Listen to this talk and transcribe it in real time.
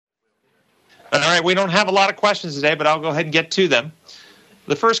All right, we don't have a lot of questions today, but I'll go ahead and get to them.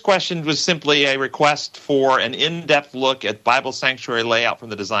 The first question was simply a request for an in-depth look at Bible sanctuary layout from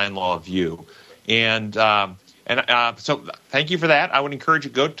the design law view. And so thank you for that. I would encourage you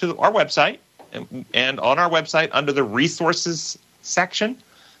to go to our website, and on our website, under the resources section,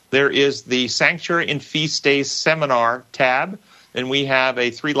 there is the Sanctuary and Feast Days Seminar tab, and we have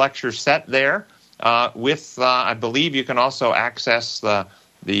a 3-lecture set there. I believe you can also access the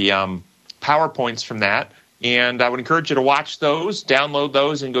PowerPoints from that. And I would encourage you to watch those, download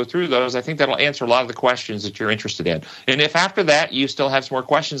those, and go through those. I think that'll answer a lot of the questions that you're interested in. And if after that you still have some more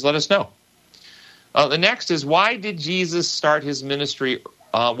questions, let us know. The next is, why did Jesus start his ministry?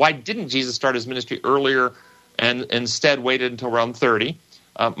 Why didn't Jesus start his ministry earlier and instead waited until around 30?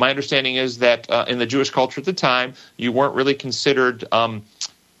 My understanding is that in the Jewish culture at the time, you weren't really considered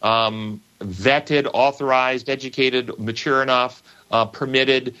vetted, authorized, educated, mature enough,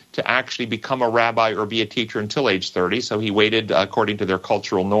 permitted to actually become a rabbi or be a teacher until age 30. So he waited according to their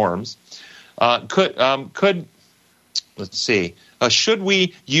cultural norms. Should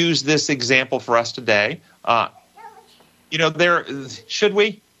we use this example for us today? Should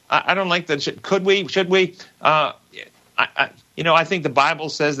we? I don't like that. Could we? Should we? I think the Bible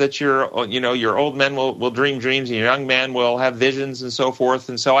says that your old men will dream dreams and your young men will have visions and so forth.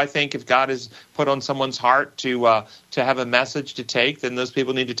 And so I think if God has put on someone's heart to have a message to take, then those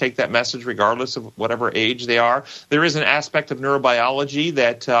people need to take that message regardless of whatever age they are. There is an aspect of neurobiology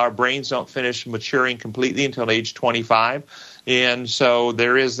that our brains don't finish maturing completely until age 25. And so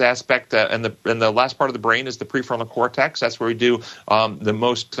there is the aspect, and the last part of the brain is the prefrontal cortex. That's where we do the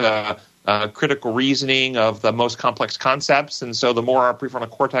most critical reasoning of the most complex concepts. And so the more our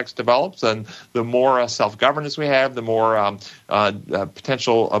prefrontal cortex develops, and the more self-governance we have, the more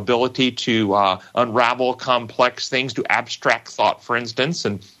potential ability to unravel complex things, to abstract thought, for instance.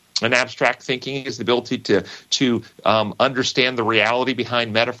 And abstract thinking is the ability to understand the reality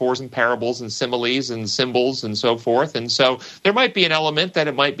behind metaphors and parables and similes and symbols and so forth. And so there might be an element that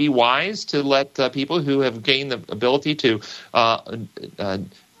it might be wise to let people who have gained the ability to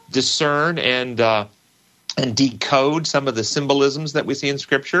discern and decode some of the symbolisms that we see in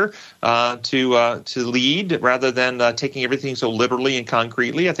Scripture to lead, rather than taking everything so literally and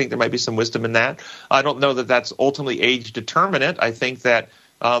concretely. I think there might be some wisdom in that. I don't know that that's ultimately age determinate. I think that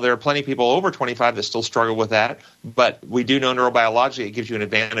there are plenty of people over 25 that still struggle with that, but we do know neurobiologically it gives you an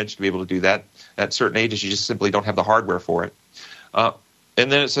advantage to be able to do that. At certain ages, you just simply don't have the hardware for it. And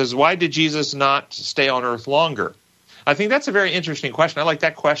then it says, why did Jesus not stay on earth longer? I think that's a very interesting question. I like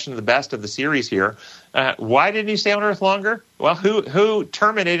that question the best of the series here. Why didn't he stay on earth longer? Well, who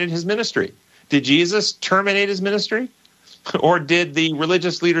terminated his ministry? Did Jesus terminate his ministry? Or did the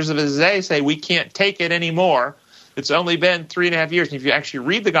religious leaders of his day say, we can't take it anymore? It's only been 3.5 years. And if you actually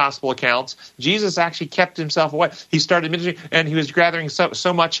read the gospel accounts, Jesus actually kept himself away. He started ministry, and he was gathering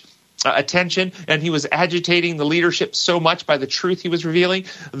so much attention, and he was agitating the leadership so much by the truth he was revealing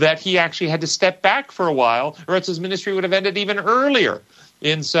that he actually had to step back for a while, or else his ministry would have ended even earlier.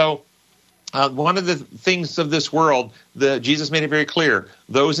 And so one of the things of this world, Jesus made it very clear,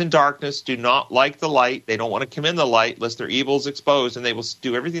 those in darkness do not like the light. They don't want to come in the light lest their evil is exposed, and they will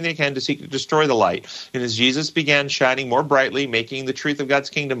do everything they can to seek to destroy the light. And as Jesus began shining more brightly, making the truth of God's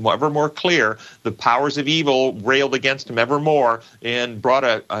kingdom ever more clear, the powers of evil railed against him ever more and brought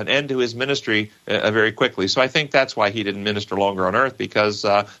an end to his ministry very quickly. So I think that's why he didn't minister longer on earth, because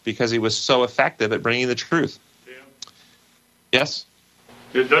he was so effective at bringing the truth. Yeah. Yes?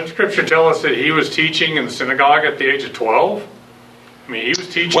 Doesn't Scripture tell us that he was teaching in the synagogue at the age of 12? I mean, he was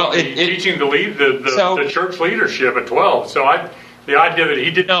teaching teaching to lead the church leadership at 12. So the idea that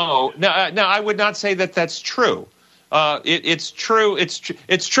he did no, I would not say that that's true. It's true. It's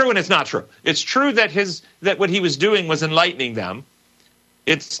true, and it's not true. It's true that what he was doing was enlightening them.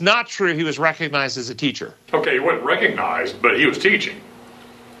 It's not true he was recognized as a teacher. Okay, he wasn't recognized, but he was teaching.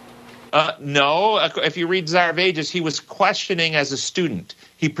 No, if you read Desire of Ages, he was questioning as a student.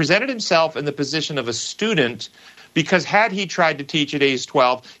 He presented himself in the position of a student because had he tried to teach at age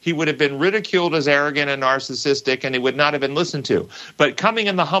 12, he would have been ridiculed as arrogant and narcissistic, and he would not have been listened to. But coming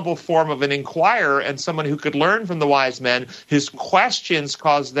in the humble form of an inquirer and someone who could learn from the wise men, his questions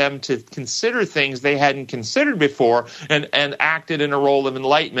caused them to consider things they hadn't considered before and acted in a role of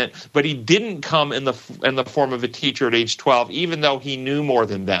enlightenment. But he didn't come in the form of a teacher at age 12, even though he knew more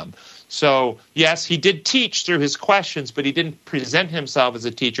than them. So, yes, he did teach through his questions, but he didn't present himself as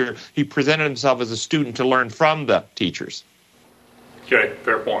a teacher. He presented himself as a student to learn from the teachers. Okay,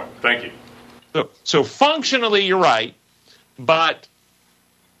 fair point. Thank you. So functionally, you're right, but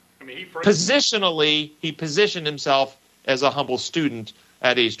positionally, he positioned himself as a humble student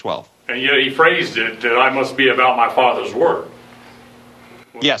at age 12. And yet he phrased it that I must be about my Father's work.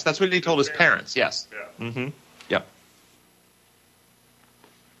 Yes, that's what he told his parents, yes. Yeah. Mm-hmm. Yep.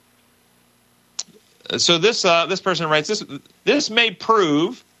 So this person writes, this may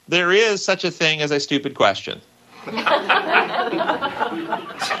prove there is such a thing as a stupid question.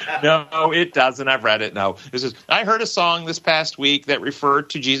 No, it doesn't. I've read it. No. It says, I heard a song this past week that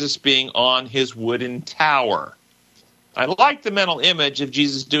referred to Jesus being on his wooden tower. I like the mental image of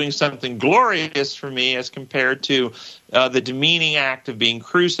Jesus doing something glorious for me as compared to the demeaning act of being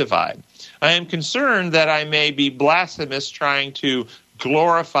crucified. I am concerned that I may be blasphemous trying to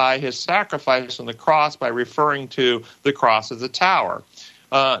glorify his sacrifice on the cross by referring to the cross as a tower.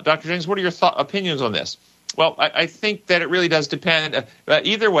 Dr. Jennings, what are your opinions on this? Well, I think that it really does depend.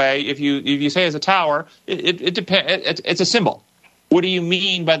 Either way, if you say it's a tower, it depends. It's a symbol. What do you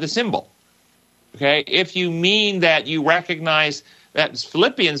mean by the symbol? Okay, if you mean that you recognize that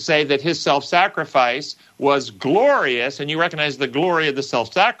Philippians say that his self-sacrifice was glorious, and you recognize the glory of the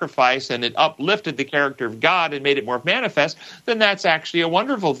self-sacrifice, and it uplifted the character of God and made it more manifest, then that's actually a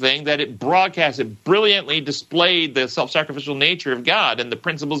wonderful thing, that it brilliantly displayed the self-sacrificial nature of God and the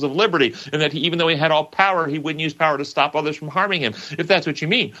principles of liberty, and that even though he had all power, he wouldn't use power to stop others from harming him, if that's what you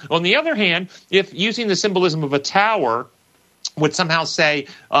mean. On the other hand, if using the symbolism of a tower would somehow say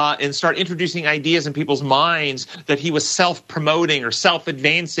and start introducing ideas in people's minds that he was self-promoting or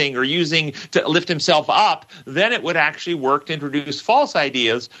self-advancing or using to lift himself up, then it would actually work to introduce false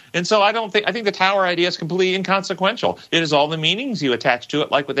ideas. And so I think the tower idea is completely inconsequential. It is all the meanings you attach to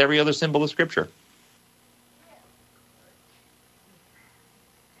it, like with every other symbol of Scripture.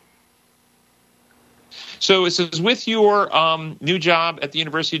 So it says, with your new job at the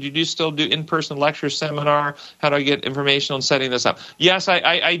university, do you still do in-person lecture seminar? How do I get information on setting this up? Yes,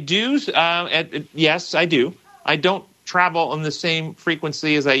 I do. Yes, I do. I don't travel on the same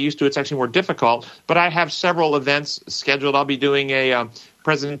frequency as I used to. It's actually more difficult. But I have several events scheduled. I'll be doing a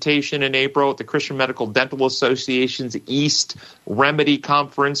presentation in April at the Christian Medical Dental Association's East Remedy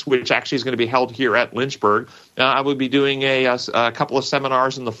Conference, which actually is going to be held here at Lynchburg. I will be doing a couple of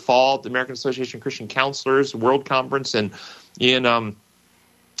seminars in the fall at the American Association of Christian Counselors World Conference in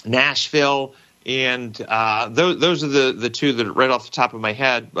Nashville. And those are the two that are right off the top of my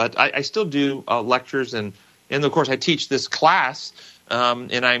head. But I still do lectures, and of course I teach this class.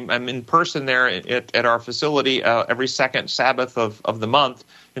 And I'm in person there at our facility every second Sabbath of the month.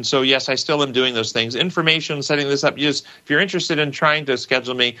 And so, yes, I still am doing those things. Information, setting this up, if you're interested in trying to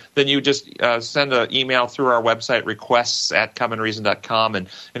schedule me, then you just send an email through our website, requests@commonreason.com, and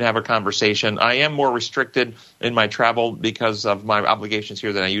have a conversation. I am more restricted in my travel because of my obligations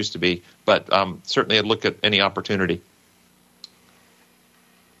here than I used to be, but certainly I'd look at any opportunity.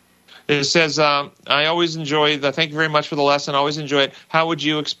 It says, I always enjoy thank you very much for the lesson. I always enjoy it. How would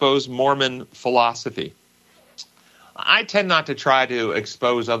you expose Mormon philosophy? I tend not to try to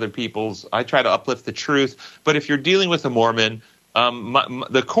expose other people's. I try to uplift the truth. But if you're dealing with a Mormon,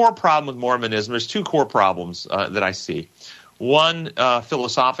 the core problem with Mormonism, there's two core problems that I see. One,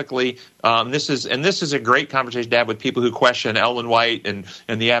 philosophically, this is a great conversation to have with people who question Ellen White and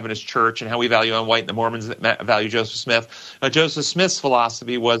the Adventist Church and how we value Ellen White and the Mormons that value Joseph Smith. Joseph Smith's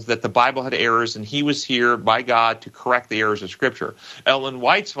philosophy was that the Bible had errors and he was here by God to correct the errors of Scripture. Ellen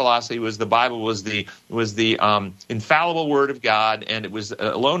White's philosophy was the Bible was the infallible Word of God, and it was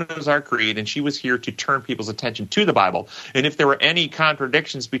alone as our creed, and she was here to turn people's attention to the Bible. And if there were any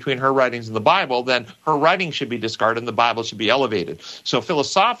contradictions between her writings and the Bible, then her writings should be discarded and the Bible should be elevated. So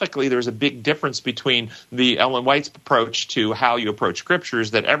philosophically, there's a big difference between the Ellen White's approach to how you approach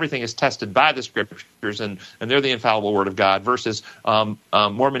Scriptures, that everything is tested by the Scriptures and they're the infallible Word of God, versus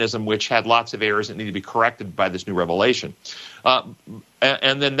Mormonism, which had lots of errors that need to be corrected by this new revelation.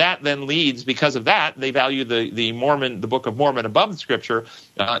 And then that leads, because of that, they value the Book of Mormon above the Scripture.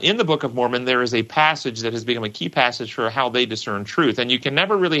 In the Book of Mormon, there is a passage that has become a key passage for how they discern truth. And you can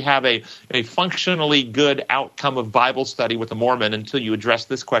never really have a functionally good outcome of Bible study with a Mormon until you address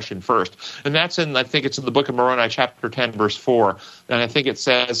this question first. And that's I think it's in the Book of Moroni, chapter 10, verse 4. And I think it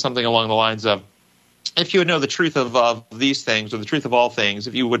says something along the lines of, if you would know the truth of these things, or the truth of all things,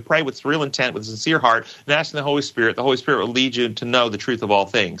 if you would pray with real intent, with a sincere heart, and ask the Holy Spirit will lead you to know the truth of all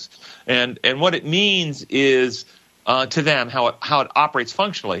things. And what it means is, to them, how it operates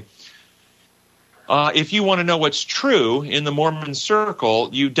functionally. if you want to know what's true in the Mormon circle,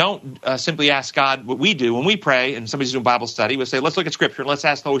 you don't simply ask God what we do when we pray, and somebody's doing Bible study. We'll say, let's look at Scripture, and let's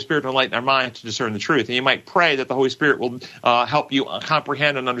ask the Holy Spirit to enlighten our mind to discern the truth. And you might pray that the Holy Spirit will help you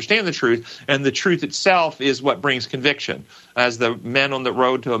comprehend and understand the truth, and the truth itself is what brings conviction. As the men on the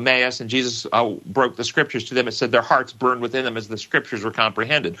road to Emmaus, and Jesus broke the Scriptures to them, it said their hearts burned within them as the Scriptures were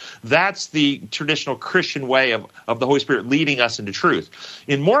comprehended. That's the traditional Christian way of the Holy Spirit leading us into truth.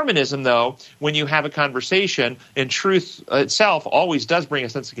 In Mormonism, though, when you have a conversation, and truth itself always does bring a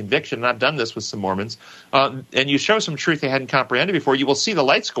sense of conviction, and I've done this with some Mormons, and you show some truth they hadn't comprehended before, you will see the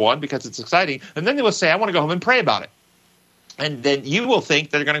lights go on because it's exciting, and then they will say, I want to go home and pray about it. And then you will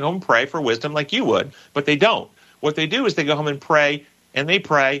think they're going to go home and pray for wisdom like you would, but they don't. What they do is they go home and pray, and they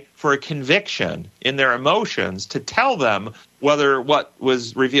pray for a conviction in their emotions to tell them whether what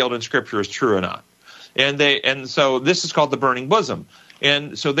was revealed in Scripture is true or not. And so this is called the burning bosom.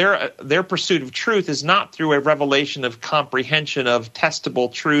 And so their pursuit of truth is not through a revelation of comprehension of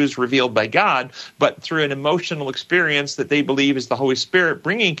testable truths revealed by God, but through an emotional experience that they believe is the Holy Spirit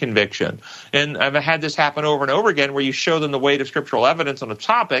bringing conviction. And I've had this happen over and over again, where you show them the weight of scriptural evidence on a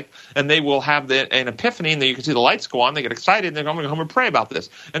topic, and they will have an epiphany, and then you can see the lights go on, they get excited, and they're going to go home and pray about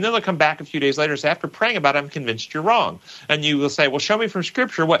this. And then they'll come back a few days later and say, after praying about it, I'm convinced you're wrong. And you will say, well, show me from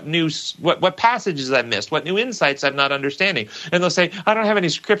Scripture what passages I missed, what new insights I'm not understanding. And they'll say, I don't have any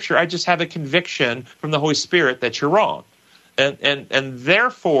Scripture, I just have a conviction from the Holy Spirit that you're wrong. And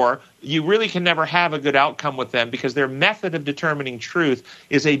therefore, you really can never have a good outcome with them, because their method of determining truth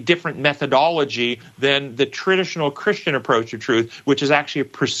is a different methodology than the traditional Christian approach to truth, which is actually a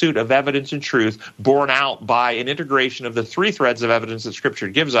pursuit of evidence and truth borne out by an integration of the three threads of evidence that Scripture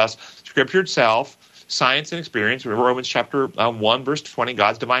gives us: Scripture itself, science and experience, Romans chapter 1, verse 20,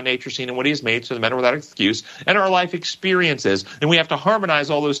 God's divine nature seen in what he has made, so the men are without excuse, and our life experiences. And we have to harmonize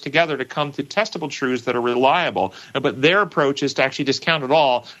all those together to come to testable truths that are reliable. But their approach is to actually discount it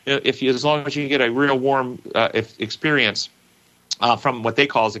all, as long as you can get a real warm experience from what they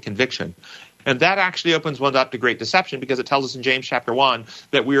call as a conviction. And that actually opens one up to great deception, because it tells us in James chapter 1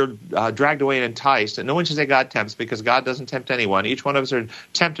 that we are dragged away and enticed. And no one should say God tempts, because God doesn't tempt anyone. Each one of us are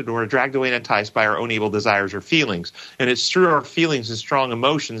tempted or dragged away and enticed by our own evil desires or feelings. And it's through our feelings and strong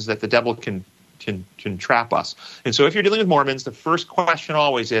emotions that the devil can trap us. And so if you're dealing with Mormons, the first question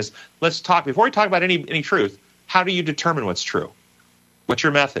always is, let's talk, before we talk about any truth, how do you determine what's true? What's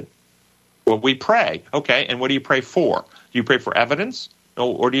your method? Well, we pray. Okay, and what do you pray for? Do you pray for evidence?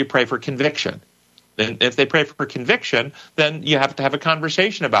 Or do you pray for conviction? And if they pray for conviction, then you have to have a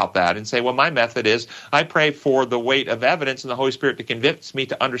conversation about that and say, well, my method is I pray for the weight of evidence and the Holy Spirit to convince me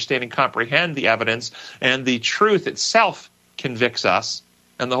to understand and comprehend the evidence, and the truth itself convicts us,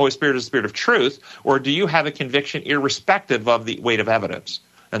 and the Holy Spirit is the Spirit of truth. Or do you have a conviction irrespective of the weight of evidence?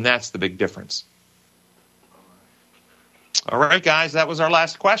 And that's the big difference. All right, guys, that was our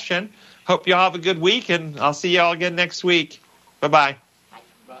last question. Hope you all have a good week, and I'll see you all again next week. Bye-bye.